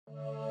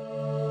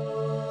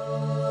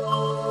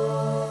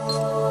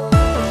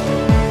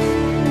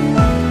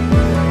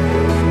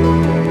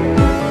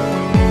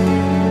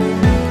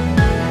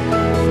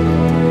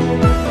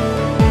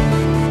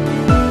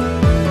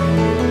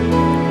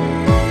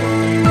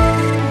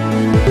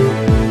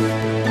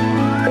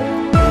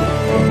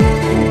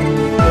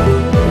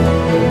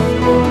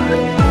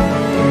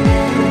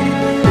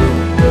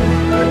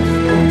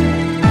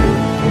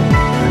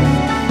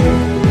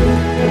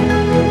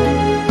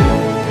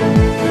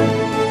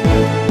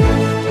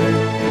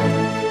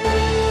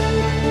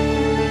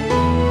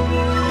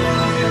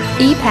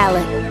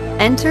ePallet.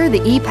 Enter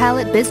the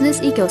ePallet business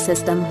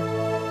ecosystem.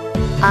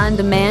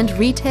 On-demand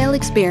retail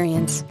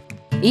experience.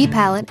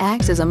 ePallet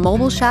acts as a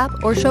mobile shop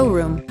or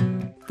showroom.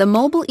 The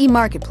mobile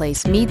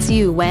e-marketplace meets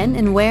you when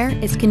and where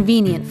it's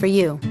convenient for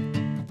you.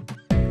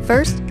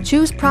 First,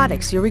 choose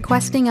products you're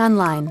requesting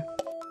online.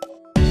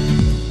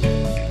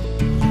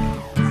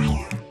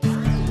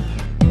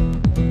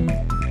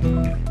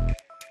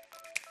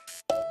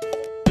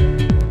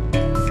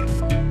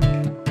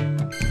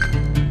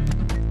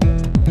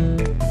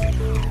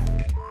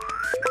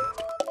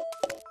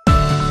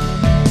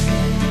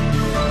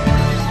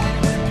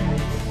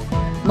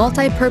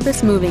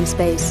 Multi-purpose moving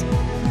space.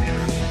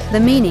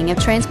 The meaning of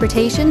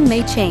transportation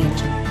may change.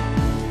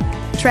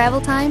 Travel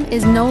time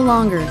is no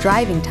longer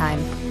driving time.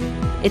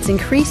 It's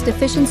increased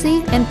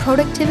efficiency and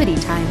productivity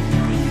time.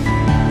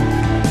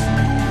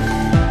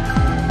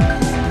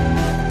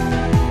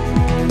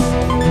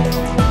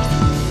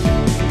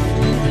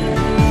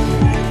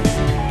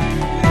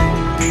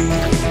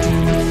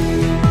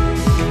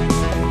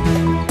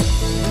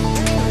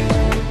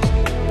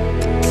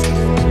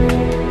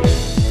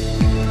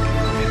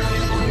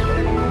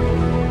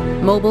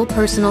 Mobile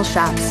personal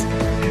shops.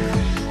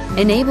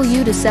 Enable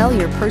you to sell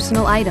your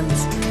personal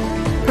items.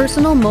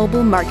 Personal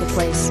mobile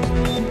marketplace.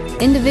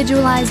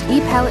 Individualized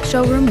ePallet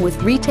showroom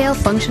with retail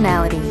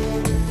functionality.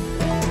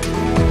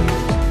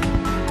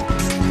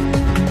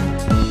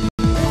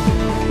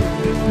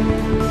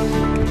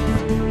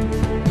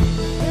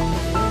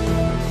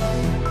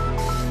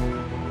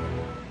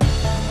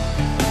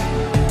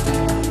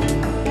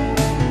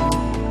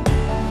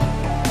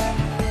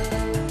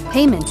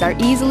 Payments are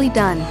easily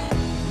done.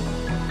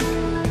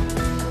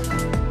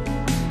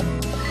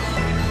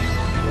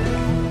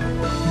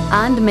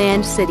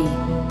 On-demand city.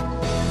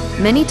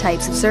 Many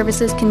types of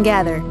services can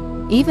gather,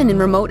 even in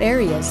remote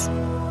areas,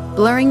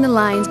 blurring the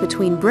lines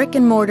between brick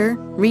and mortar,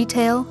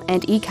 retail,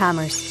 and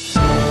e-commerce.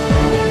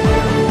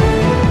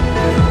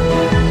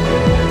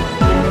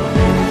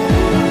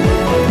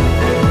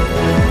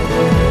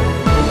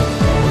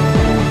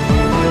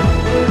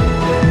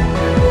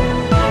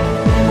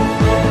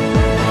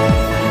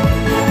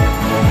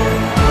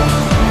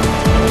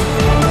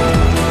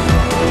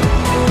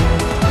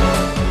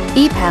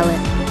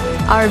 ePallet.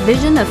 Our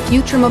vision of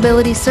future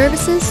mobility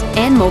services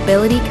and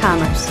mobility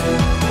commerce.